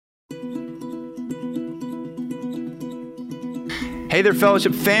Hey there,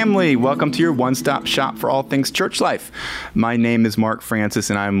 Fellowship family. Welcome to your one-stop shop for all things church life. My name is Mark Francis,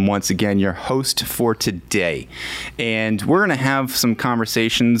 and I'm once again your host for today. And we're going to have some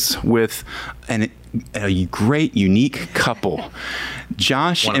conversations with a great, unique couple.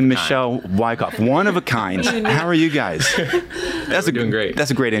 Josh and Michelle Wyckoff, one of a kind. How are you guys? We're doing great.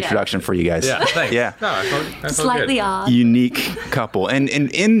 That's a great introduction for you guys. Yeah, thanks. Yeah. No, I felt Slightly good. odd. Unique couple. And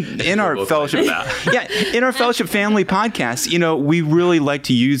in our fellowship, in our fellowship family podcast, we really like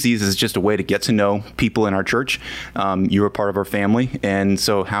to use these as just a way to get to know people in our church. You are part of our family, and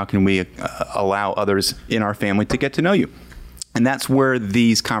so how can we allow others in our family to get to know you? And that's where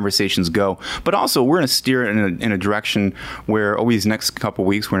these conversations go. But also, we're going to steer it in a direction where over these next couple of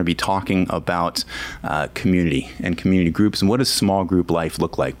weeks, we're going to be talking about community and community groups and what does small group life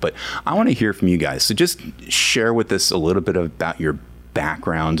look like. But I want to hear from you guys. So just share with us a little bit about your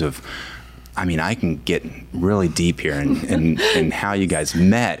background of, I can get really deep here and how you guys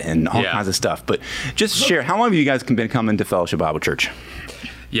met and all kinds of stuff. But just share, how long have you guys been coming to Fellowship Bible Church?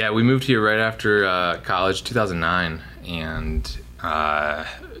 Yeah, we moved here right after college, 2009. And,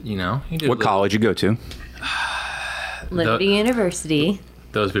 what college you go to? Liberty University.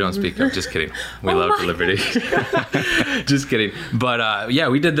 Those we don't speak of. Just kidding. We love Liberty. Just kidding. But,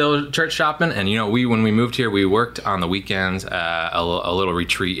 we did the church shopping. And, when we moved here, we worked on the weekends, a little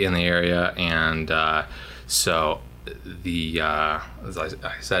retreat in the area. And so as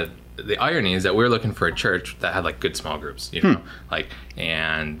I said, the irony is that we were looking for a church that had, good small groups,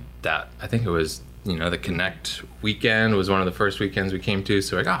 and that, I think it was, the Connect weekend was one of the first weekends we came to.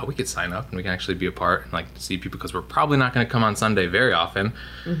 So we could sign up and we can actually be a part and see people, because we're probably not going to come on Sunday very often.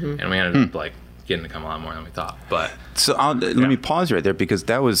 Mm-hmm. And we ended up getting to come a lot more than we thought. But so let me pause right there, because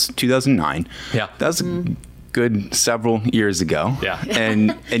that was 2009. Yeah. That was a good several years ago. Yeah.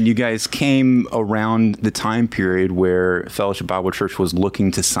 and you guys came around the time period where Fellowship Bible Church was looking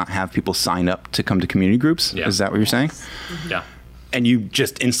to have people sign up to come to community groups. Yeah. Is that what you're saying? Mm-hmm. Yeah. And you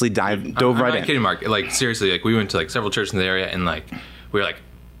just instantly dove right in. I'm not kidding, Mark. Seriously, we went to several churches in the area, and we were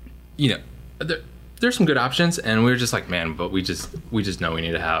there's some good options, and we were just man, but we just know we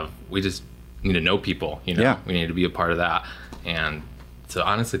need to know people. We need to be a part of that. And so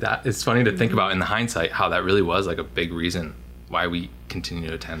honestly, that it's funny to think about in the hindsight how that really was a big reason why we continue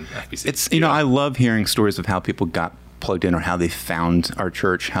to attend FBC. It's I love hearing stories of how people got plugged in, or how they found our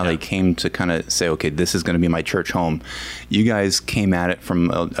church, how they came to kind of say, okay, this is going to be my church home. You guys came at it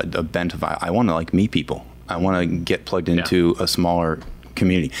from a bent of, I want to meet people. I want to get plugged into a smaller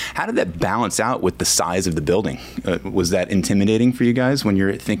community. How did that balance out with the size of the building? Was that intimidating for you guys when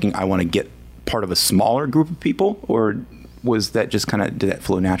you're thinking, I want to get part of a smaller group of people, or was that just did that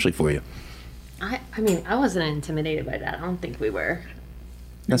flow naturally for you? I wasn't intimidated by that. I don't think we were.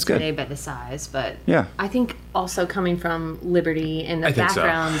 That's good. By the size, but yeah, I think also coming from Liberty and the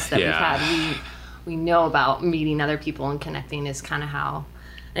backgrounds that we've had, we know about meeting other people and connecting is kind of how,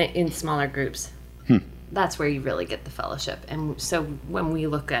 in smaller groups, that's where you really get the fellowship. And so when we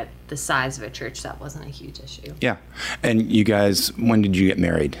look at the size of a church, that wasn't a huge issue. Yeah. And you guys, when did you get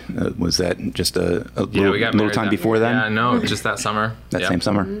married? Was that just a little time before then? Yeah, no, just that summer. That same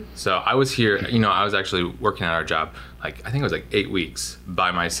summer? Mm-hmm. So I was here, I was actually working at our job, I think it was 8 weeks by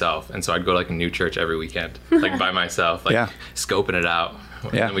myself. And so I'd go to a new church every weekend, by myself, scoping it out.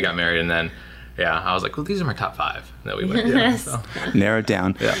 And then we got married, and then I was well, these are my top 5 that we went to. So. Narrow it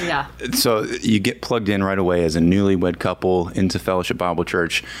down. Yeah. So you get plugged in right away as a newlywed couple into Fellowship Bible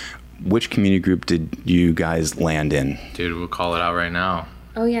Church. Which community group did you guys land in? Dude, we'll call it out right now.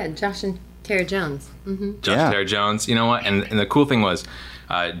 Oh, yeah, Josh and Tara Jones. Mm-hmm. Josh and Tara Jones. You know what? And the cool thing was,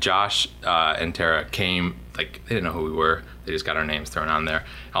 Josh and Tara came, they didn't know who we were. They just got our names thrown on there.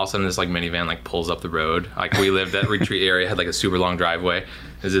 All of a sudden, this minivan pulls up the road. We lived at retreat area, had a super long driveway.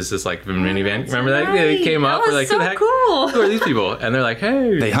 Is this minivan? Remember that? Right. Yeah, they came up. We're so who the heck? Cool. Who are these people? And they're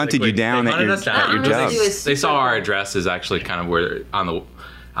hey. They hunted you down at your job. They saw our address is actually kind of where on the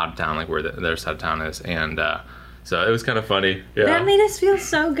out of town, where their side of town is, and so it was kind of funny. Yeah. That made us feel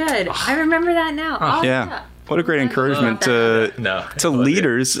so good. I remember that now. Yeah. What a great encouragement to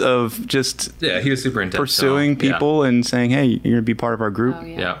leaders of just he was super intense, pursuing people and saying, hey, you're going to be part of our group. Oh,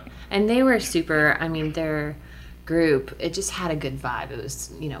 yeah. And they were super, their group, it just had a good vibe. It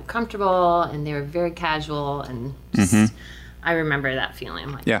was, comfortable, and they were very casual, and just, I remember that feeling.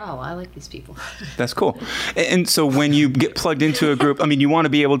 I'm oh, I like these people. That's cool. And so when you get plugged into a group, you want to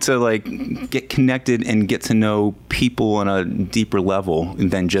be able to get connected and get to know people on a deeper level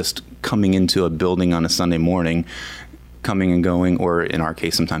than just coming into a building on a Sunday morning, coming and going, or in our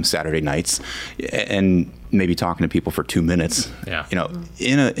case, sometimes Saturday nights, and maybe talking to people for 2 minutes. Yeah.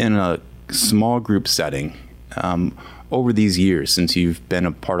 In a small group setting, over these years since you've been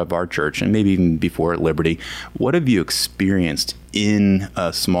a part of our church, and maybe even before at Liberty, what have you experienced in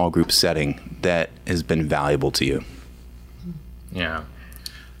a small group setting that has been valuable to you? Yeah.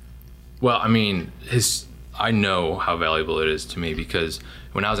 Well, I mean, I know how valuable it is to me, because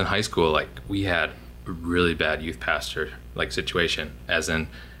when I was in high school, like, we had a really bad youth pastor, like, situation, as in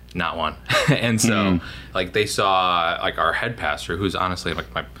not one. And so, like, they saw, like, our head pastor, who's honestly, like,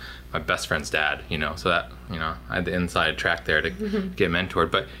 my best friend's dad, you know, so that, you know, I had the inside track there to get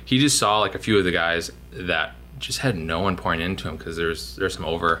mentored. But he just saw, like, a few of the guys that just had no one pouring into him, because there's some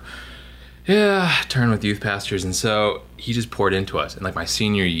turn with youth pastors. And so he just poured into us. And, like, my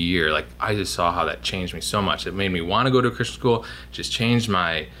senior year, like, I just saw how that changed me so much. It made me want to go to a Christian school, just changed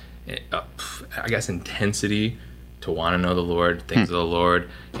my, I guess, intensity to want to know the Lord, things of the Lord.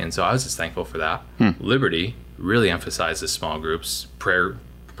 And so I was just thankful for that. Liberty really emphasizes small groups, prayer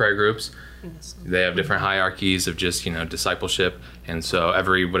groups. They have different hierarchies of just, you know, discipleship. And so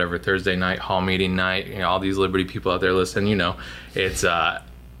every Thursday night, hall meeting night, you know, all these Liberty people out there listen, you know, it's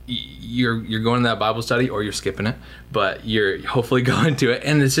you're going to that Bible study, or you're skipping it, but you're hopefully going to it.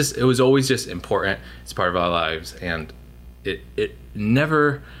 And it was always just important. It's part of our lives, and it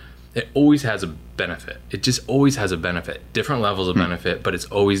always has a benefit. It just always has a benefit, different levels of benefit, but it's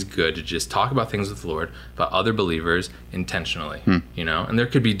always good to just talk about things with the Lord, about other believers intentionally, you know, and there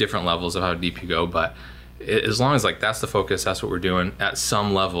could be different levels of how deep you go, but as long as, like, that's the focus, that's what we're doing at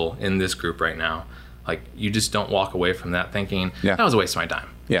some level in this group right now. Like, you just don't walk away from that thinking, that was a waste of my time.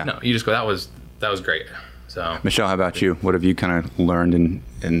 Yeah. No, you just go, that was great. So, Michelle, how about you? What have you kind of learned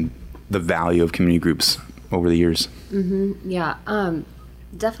in the value of community groups over the years? Yeah.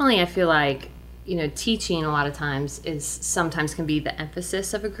 Definitely, I feel like, you know, teaching a lot of times sometimes can be the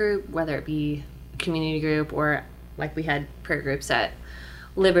emphasis of a group, whether it be a community group or, like, we had prayer groups at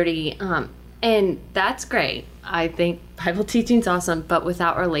Liberty. And that's great. I think Bible teaching's awesome, but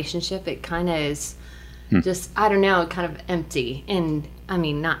without relationship, it kind of is just, I don't know, kind of empty. And I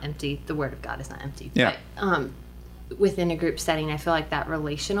mean, not empty. The Word of God is not empty. Yeah. But within a group setting, I feel like that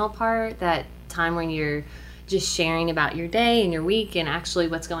relational part, that time when you're just sharing about your day and your week and actually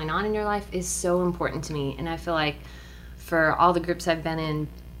what's going on in your life, is so important to me. And I feel like for all the groups I've been in,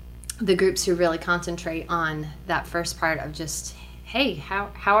 the groups who really concentrate on that first part of just, hey,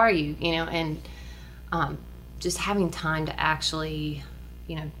 how are you, you know, and just having time to actually,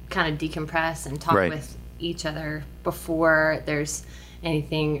 you know, kind of decompress and talk with each other before there's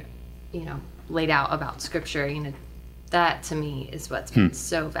anything, you know, laid out about Scripture, you know, that to me is what's been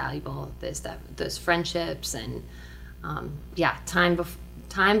so valuable. Those friendships and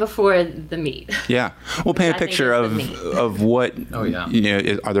time before the meet. Yeah, we'll paint a picture of what. Oh yeah. You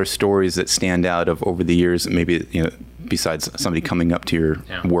know, are there stories that stand out of over the years? Maybe, you know, besides somebody coming up to your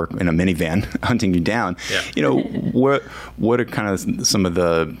work in a minivan hunting you down. Yeah. You know, what are kind of some of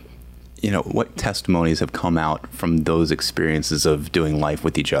the, you know, what testimonies have come out from those experiences of doing life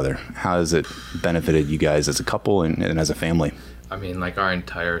with each other? How has it benefited you guys as a couple and as a family? I mean, like, our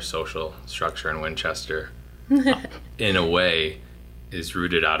entire social structure in Winchester, in a way, is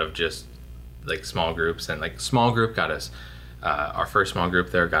rooted out of just, like, small groups. And, like, small group got us, our first small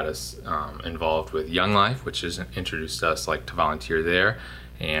group there got us involved with Young Life, which has introduced us, like, to volunteer there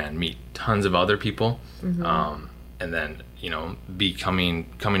and meet tons of other people. And then, you know, coming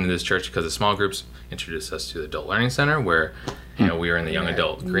to this church because the small groups introduced us to the Adult Learning Center, where, you know, we were in the Young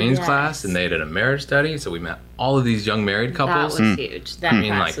Adult Greens class, and they did a marriage study, so we met all of these young married couples. That was huge. That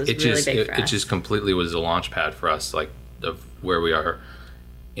class was really big for us. It just completely was a launch pad for us, like, of where we are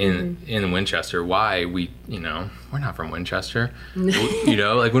in Winchester. Why we, you know, we're not from Winchester. You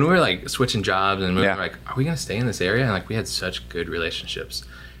know, like, when we were, like, switching jobs and we were like, are we going to stay in this area? And, like, we had such good relationships.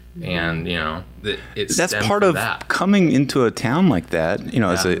 And, you know, that's part of coming into a town like that. You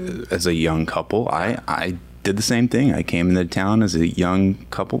know, as a young couple, I did the same thing. I came into town as a young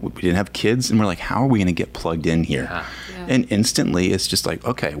couple. We didn't have kids, and we're like, how are we going to get plugged in here? And instantly, it's just like,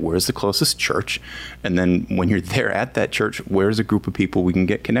 okay, where's the closest church? And then when you're there at that church, where's a group of people we can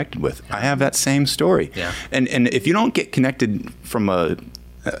get connected with? I have that same story. And if you don't get connected from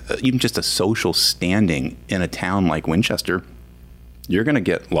even just a social standing in a town like Winchester, you're going to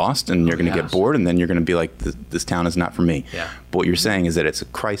get lost, and you're going to get bored, and then you're going to be like, this town is not for me. But what you're saying is that it's a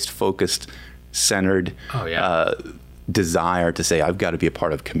Christ-focused, centered desire to say, I've got to be a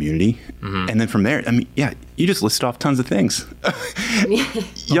part of community. And then from there, I mean, you just list off tons of things.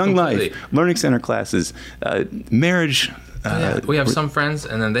 Young Life, Learning Center classes, marriage. We have some friends,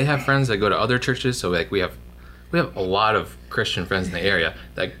 and then they have friends that go to other churches. So, like, we have a lot of Christian friends in the area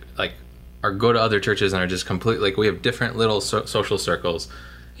that, like, go to other churches and are just completely, like, we have different little social circles,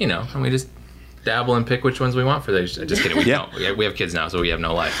 you know, and we just dabble and pick which ones we want for those. Just kidding. We have kids now, so we have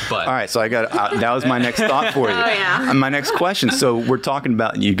no life. But all right, so I got that was my next thought for you. Oh, yeah. My next question. So we're talking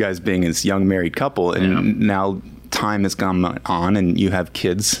about you guys being this young married couple, and now time has gone on, and you have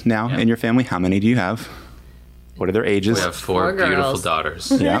kids now in your family. How many do you have? What are their ages? We have four beautiful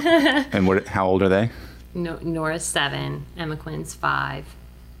daughters. Yeah. And how old are they? Nora's 7, Emma Quinn's 5,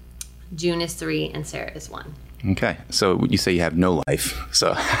 June is 3, and Sarah is 1. Okay, so you say you have no life.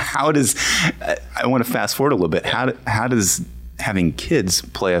 So how does, I want to fast forward a little bit. How does having kids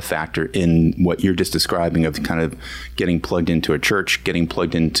play a factor in what you're just describing of kind of getting plugged into a church, getting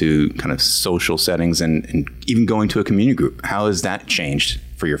plugged into kind of social settings, and even going to a community group? How has that changed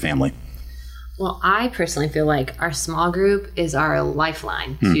for your family? Well, I personally feel like our small group is our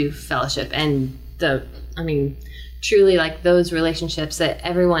lifeline to fellowship, and truly, like, those relationships that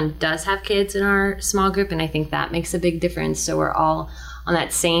everyone does have kids in our small group, and I think that makes a big difference. So we're all on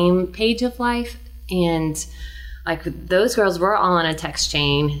that same page of life, and like those girls, we're all on a text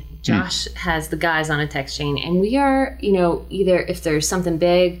chain. Josh has the guys on a text chain, and we are, either if there's something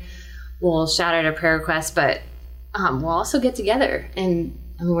big, we'll shout out a prayer request, but we'll also get together, and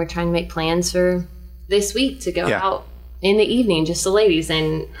we're trying to make plans for this week to go out in the evening, just the ladies,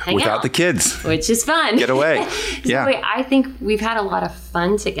 and hang out. Without the kids. Which is fun. Get away. So I think we've had a lot of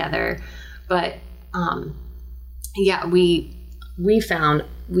fun together. But, we found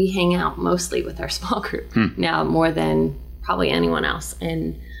we hang out mostly with our small group now more than probably anyone else.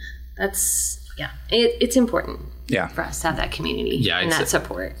 And that's, it's important for us to have that community and that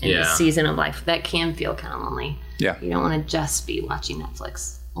support in this season of life that can feel kind of lonely. Yeah. You don't want to just be watching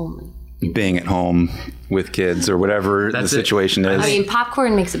Netflix only. Being at home with kids or whatever the situation is. I mean,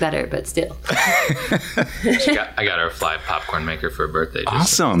 popcorn makes it better, but still. I got her a fly popcorn maker for her birthday. Just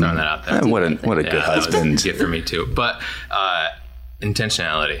awesome. Throwing that out there. What a good husband. That was a gift for me too. But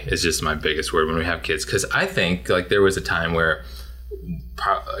intentionality is just my biggest word when we have kids. Because I think like there was a time where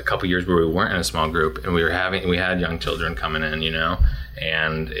a couple years where we weren't in a small group and we had young children coming in, and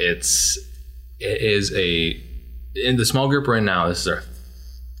in the small group we're in now, this is our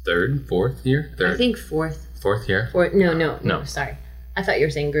fourth year? I think fourth. Fourth year? No, sorry. I thought you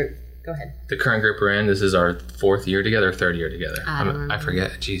were saying group. Go ahead. The current group we're in, this is our fourth year together, or third year together. I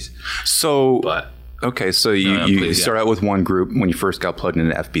forget. Jeez. So, okay, so you start out with one group when you first got plugged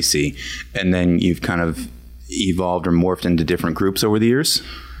into FBC, and then you've kind of evolved or morphed into different groups over the years?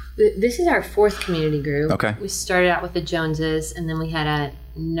 This is our fourth community group. Okay. We started out with the Joneses, and then we had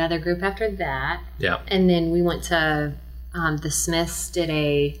another group after that. Yeah. And then we went to... the Smiths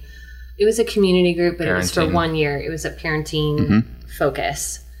it was a community group, but parenting. It was for 1 year. It was a parenting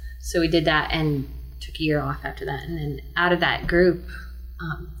focus. So we did that and took a year off after that. And then out of that group,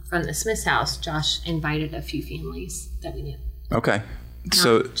 from the Smiths house, Josh invited a few families that we knew. Okay.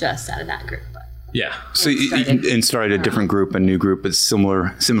 Not just out of that group, but. Yeah. So you started a different group, a new group, but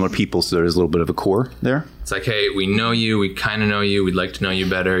similar people. So there's a little bit of a core there. It's like, hey, we know you. We kind of know you. We'd like to know you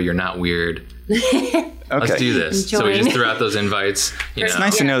better. You're not weird. Let's do this. So we just threw out those invites. It's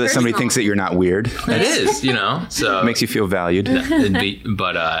nice to know that somebody thinks that you're not weird. It is, so it makes you feel valued.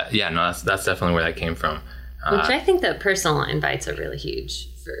 But that's definitely where that came from. Which I think the personal invites are really huge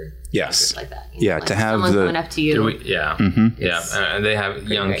for groups like that. Like to have someone going up to you. And they have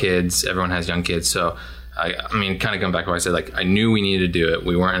young kids. Everyone has young kids. So I mean, kind of going back to what I said, like I knew we needed to do it.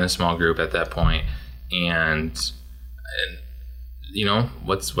 We weren't in a small group at that point, and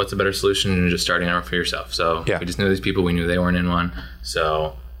what's a better solution than just starting out for yourself? So we just knew these people. We knew they weren't in one.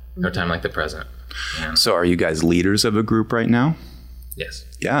 So no time like the present. So are you guys leaders of a group right now? Yes.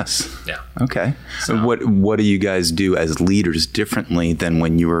 Yeah. Okay. So what do you guys do as leaders differently than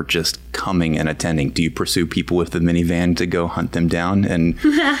when you were just coming and attending? Do you pursue people with the minivan to go hunt them down? And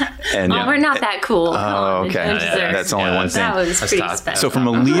we're not that cool. Oh, okay. That's only one thing. That was pretty special. So from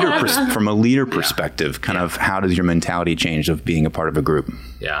a leader perspective, kind of how does your mentality change of being a part of a group?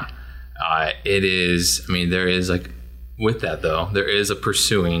 Yeah. It is. I mean, there is like with that though, there is a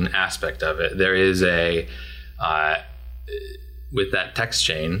pursuing aspect of it. There is with that text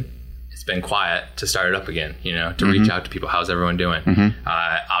chain, it's been quiet to start it up again, to reach out to people. How's everyone doing?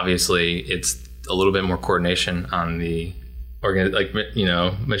 Obviously, it's a little bit more coordination on the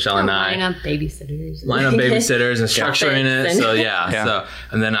Michelle and I. Line up babysitters and structuring it. So, So,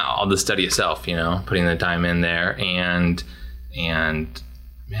 and then all the study itself, putting the time in there and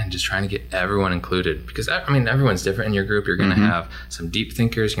man, just trying to get everyone included because everyone's different in your group. You're going to have some deep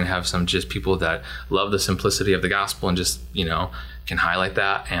thinkers. You're going to have some just people that love the simplicity of the gospel and just, can highlight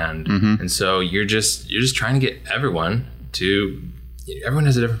that. And so you're just trying to get everyone to everyone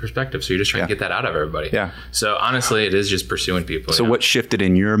has a different perspective. So you're just trying to get that out of everybody. Yeah. So honestly, it is just pursuing people. So what shifted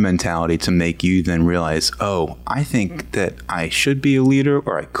in your mentality to make you then realize, oh, I think that I should be a leader,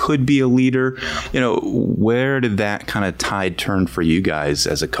 or I could be a leader? Where did that kind of tide turn for you guys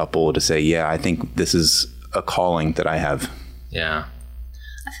as a couple to say, yeah, I think this is a calling that I have? Yeah.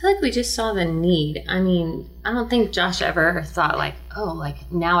 I feel like we just saw the need. I mean, I don't think Josh ever thought like, oh,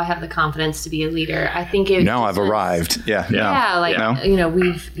 like now I have the confidence to be a leader. I think now I've arrived. Yeah.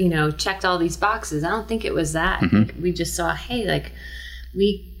 We've, checked all these boxes. I don't think it was that. Mm-hmm. I think we just saw, hey, like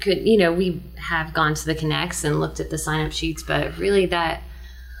we could, we have gone to the Connects and looked at the sign up sheets, but really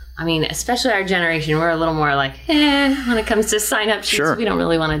especially our generation, we're a little more like, when it comes to sign up sheets, sure. We don't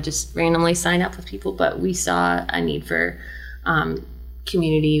really want to just randomly sign up with people, but we saw a need for,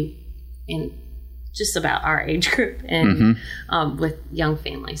 community in just about our age group and with young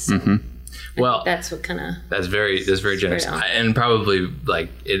families. So well, that's what that's very generous, and probably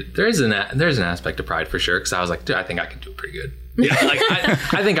like there's an aspect of pride for sure, because I was like, dude, I think I could do pretty good.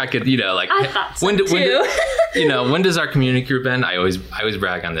 I think I could, I thought so too. when does our community group end? I always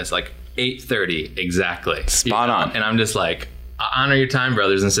brag on this, like 8:30 exactly, spot on, and I'm just like, honor your time,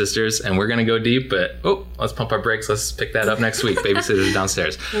 brothers and sisters, and we're going to go deep, but let's pump our brakes. Let's pick that up next week. Babysitter's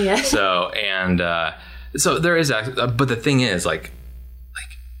downstairs. Yeah. So, so there is, but the thing is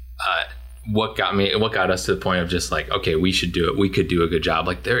what got us to the point of just like, okay, we should do it. We could do a good job.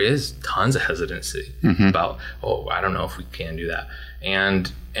 Like there is tons of hesitancy about, I don't know if we can do that.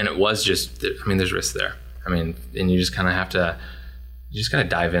 And it was just, there's risk there. And you just kind of have to,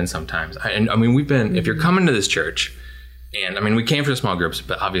 dive in sometimes. We've been, if you're coming to this church, and we came for the small groups,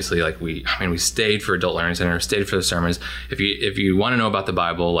 but obviously like we stayed for Adult Learning Center, stayed for the sermons. If you want to know about the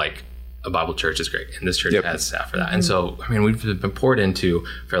Bible, like a Bible church is great. And this church has staff for that. And so, we've been poured into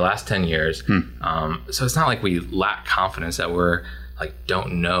for the last 10 years. So it's not like we lack confidence that we're like,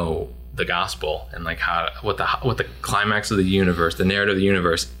 don't know the gospel and like what the climax of the universe, the narrative of the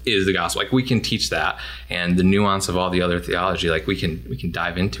universe is the gospel. Like we can teach that, and the nuance of all the other theology, like we can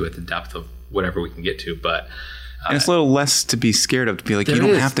dive into it, the depth of whatever we can get to. But and it's a little less to be scared of, to be like, you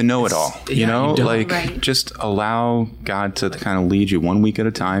don't have to know it all, just allow God to kind of lead you one week at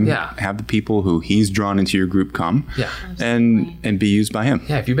a time. Yeah. Have the people who he's drawn into your group come and be used by him.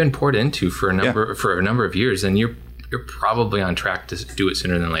 Yeah. If you've been poured into for a number of years, then you're probably on track to do it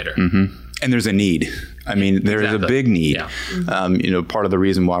sooner than later. Mm-hmm. And there's a need. There is a big need. Yeah. Part of the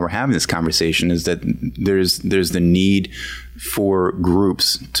reason why we're having this conversation is that there's the need for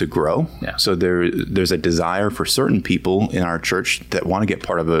groups to grow. Yeah. So there's a desire for certain people in our church that want to get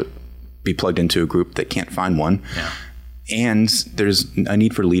be plugged into a group that can't find one. Yeah. And there's a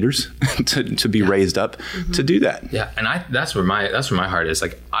need for leaders to be raised up to do that. Yeah, and that's where my heart is.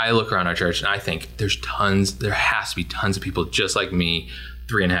 Like I look around our church and I think there has to be tons of people just like me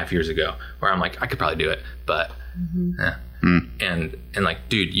 3.5 years ago, where I'm like, I could probably do it, but and like,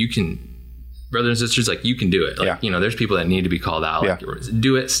 dude, you can. Brothers and sisters, like you can do it. Like, there's people that need to be called out. Like,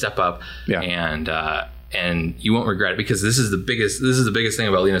 do it, step up, and you won't regret it, because this is the biggest thing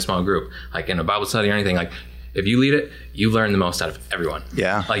about leading a small group. Like in a Bible study or anything, like if you lead it, you learn the most out of everyone.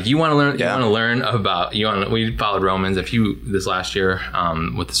 Yeah. Like you want to learn. You want to learn about. We followed Romans. This last year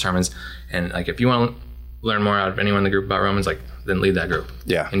with the sermons, and like if you want to learn more out of anyone in the group about Romans, like then lead that group.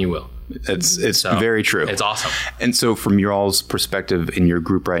 Yeah. And you will. It's very true. It's awesome. And so from your all's perspective in your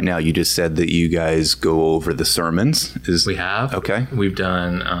group right now, you just said that you guys go over the sermons. We have. Okay. We've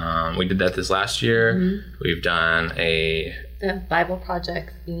done, we did that this last year. We've done the Bible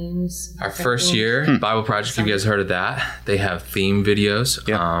Project themes. Our first year, Bible Project, if you guys heard of that, they have theme videos,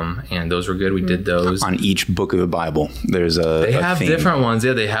 and those were good. We did those. On each book of the Bible, there's They have theme. different ones.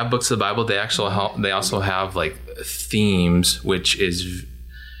 Yeah, they have books of the Bible. They also have like themes, which is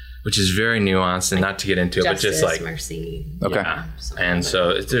very nuanced, and not to get into it, but just like mercy. Okay. Yeah. And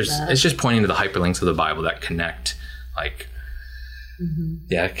so it's just pointing to the hyperlinks of the Bible that connect, like,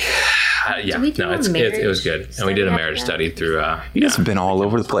 it was good. And we did a marriage study through. You guys have been all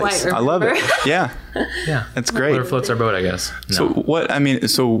over the place. I love it. Yeah. Yeah. That's great. Whatever floats our boat, I guess. No.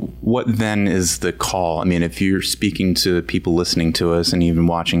 So what then is the call? If you're speaking to people listening to us and even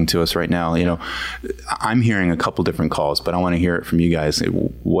watching to us right now, I'm hearing a couple different calls, but I want to hear it from you guys.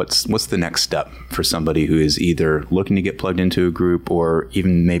 What's the next step for somebody who is either looking to get plugged into a group, or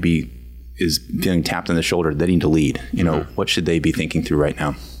even maybe is feeling tapped on the shoulder, they need to lead? What should they be thinking through right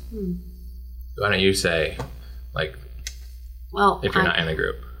now? Why don't you say, like, if you're not in a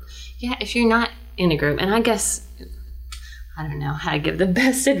group? Yeah, if you're not in a group, and I guess, I don't know how to give the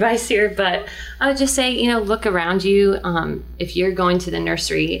best advice here, but I would just say, look around you. If you're going to the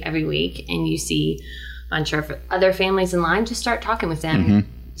nursery every week and you see unsure if other families in line, just start talking with them.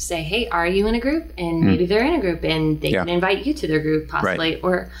 Say, hey, are you in a group? And maybe they're in a group and they can invite you to their group possibly. Right.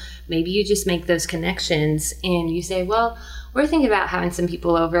 Or maybe you just make those connections and you say, well, we're thinking about having some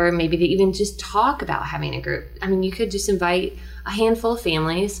people over, maybe they even just talk about having a group. I mean, you could just invite a handful of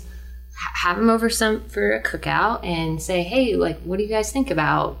families, have them over for a cookout and say, hey, like, what do you guys think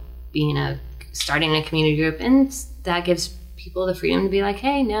about starting a community group? And that gives people the freedom to be like,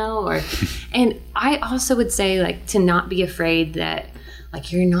 hey, no. And I also would say, like, to not be afraid that,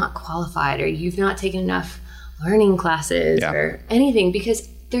 like, you're not qualified or you've not taken enough learning classes or anything, because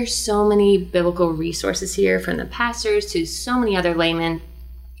there's so many biblical resources here, from the pastors to so many other laymen,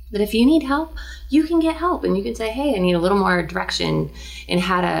 that if you need help, you can get help. And you can say, hey, I need a little more direction in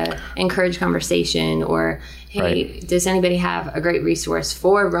how to encourage conversation, or, hey, does anybody have a great resource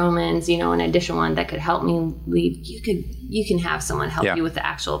for Romans, an additional one that could help me lead? You can have someone help you with the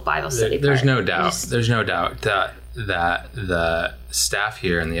actual Bible study. There's no doubt. There's no doubt that the staff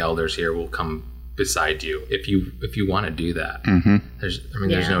here and the elders here will come beside you if you want to do that.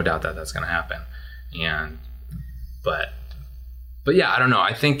 There's no doubt that that's going to happen. But yeah, I don't know.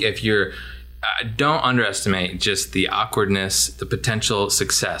 I think if you're don't underestimate just the awkwardness, the potential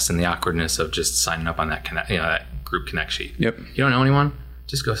success, and the awkwardness of just signing up on that that group connect sheet. Yep. You don't know anyone?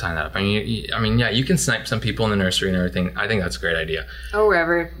 Just go sign that up. I mean, you can snipe some people in the nursery and everything. I think that's a great idea. Oh,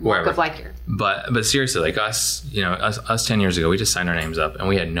 wherever. Of like here. But seriously, like us 10 years ago, we just signed our names up and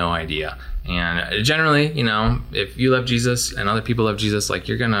we had no idea. And generally, if you love Jesus and other people love Jesus, like,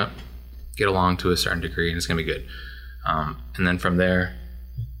 you're gonna get along to a certain degree and it's gonna be good. And then from there,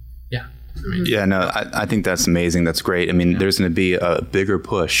 I think that's amazing. That's great. I mean, there's going to be a bigger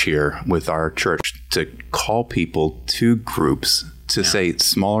push here with our church to call people to groups, to say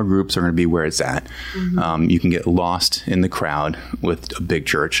smaller groups are going to be where it's at. You can get lost in the crowd with a big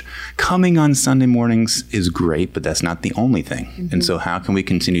church. Coming on Sunday mornings is great, but that's not the only thing. And so how can we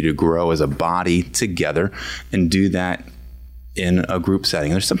continue to grow as a body together and do that in a group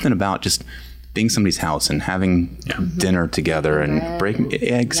setting? There's something about just being somebody's house and having dinner together and breaking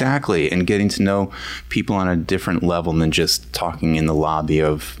and getting to know people on a different level than just talking in the lobby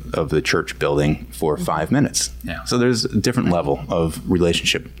of the church building for 5 minutes. So there's a different level of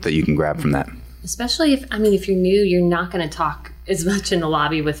relationship that you can grab from that. Especially if you're new, you're not going to talk as much in the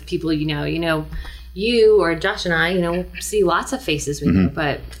lobby with people you or Josh and I, we'll see lots of faces we know,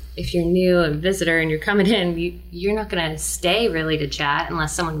 but if you're new, a visitor, and you're coming in, you're not going to stay really to chat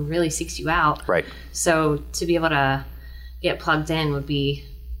unless someone really seeks you out. Right. So to be able to get plugged in would be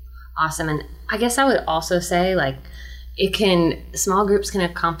awesome. And I guess I would also say, like, small groups can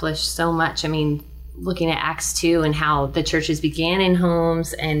accomplish so much. I mean, looking at Acts 2 and how the churches began in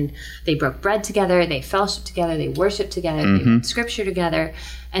homes and they broke bread together, they fellowship together, they worshiped together, they read scripture together,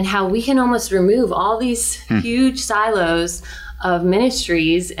 and how we can almost remove all these huge silos of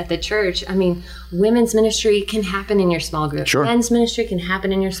ministries at the church. I mean, women's ministry can happen in your small group. Sure. Men's ministry can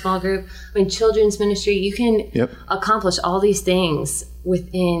happen in your small group. I mean, children's ministry, you can accomplish all these things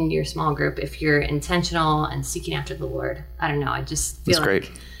within your small group if you're intentional and seeking after the Lord. I don't know. I just feel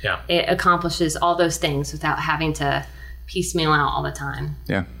like it accomplishes all those things without having to piecemeal out all the time.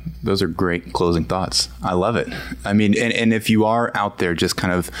 Yeah, those are great closing thoughts. I love it. I mean, and if you are out there just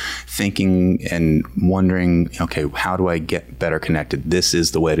kind of thinking and wondering, okay, how do I get better connected? This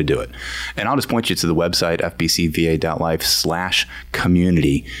is the way to do it. And I'll just point you to the website,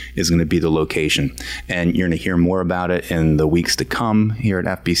 fbcva.life/community is going to be the location. And you're going to hear more about it in the weeks to come here at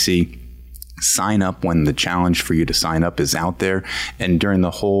FBC. Sign up when the challenge for you to sign up is out there. And during the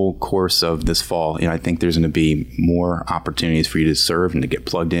whole course of this fall, I think there's going to be more opportunities for you to serve and to get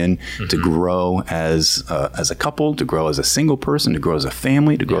plugged in, to grow as a couple, to grow as a single person, to grow as a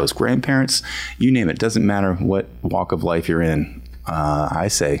family, to grow as grandparents. You name it. Doesn't matter what walk of life you're in. I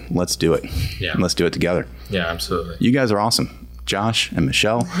say, let's do it. Yeah. Let's do it together. Yeah, absolutely. You guys are awesome. Josh and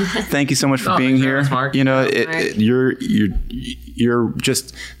Michelle, thank you so much for being here. Mark. You're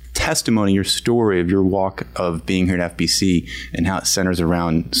just testimony, your story of your walk of being here at FBC and how it centers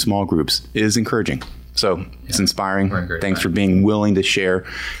around small groups is encouraging. So it's inspiring. Thanks for being willing to share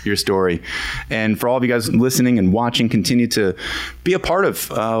your story. And for all of you guys listening and watching, continue to be a part of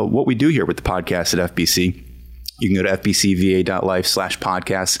what we do here with the podcast at FBC. You can go to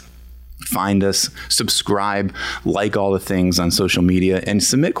fbcva.life/podcast. Find us, subscribe, like all the things on social media, and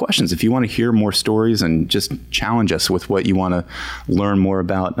submit questions. If you want to hear more stories and just challenge us with what you want to learn more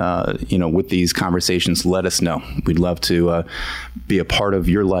about, with these conversations, let us know. We'd love to be a part of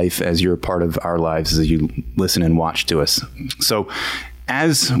your life as you're a part of our lives as you listen and watch to us. So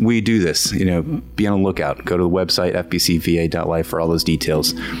as we do this, be on the lookout. Go to the website, fbcva.life, for all those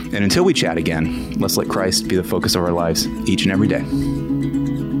details. And until we chat again, let's let Christ be the focus of our lives each and every day.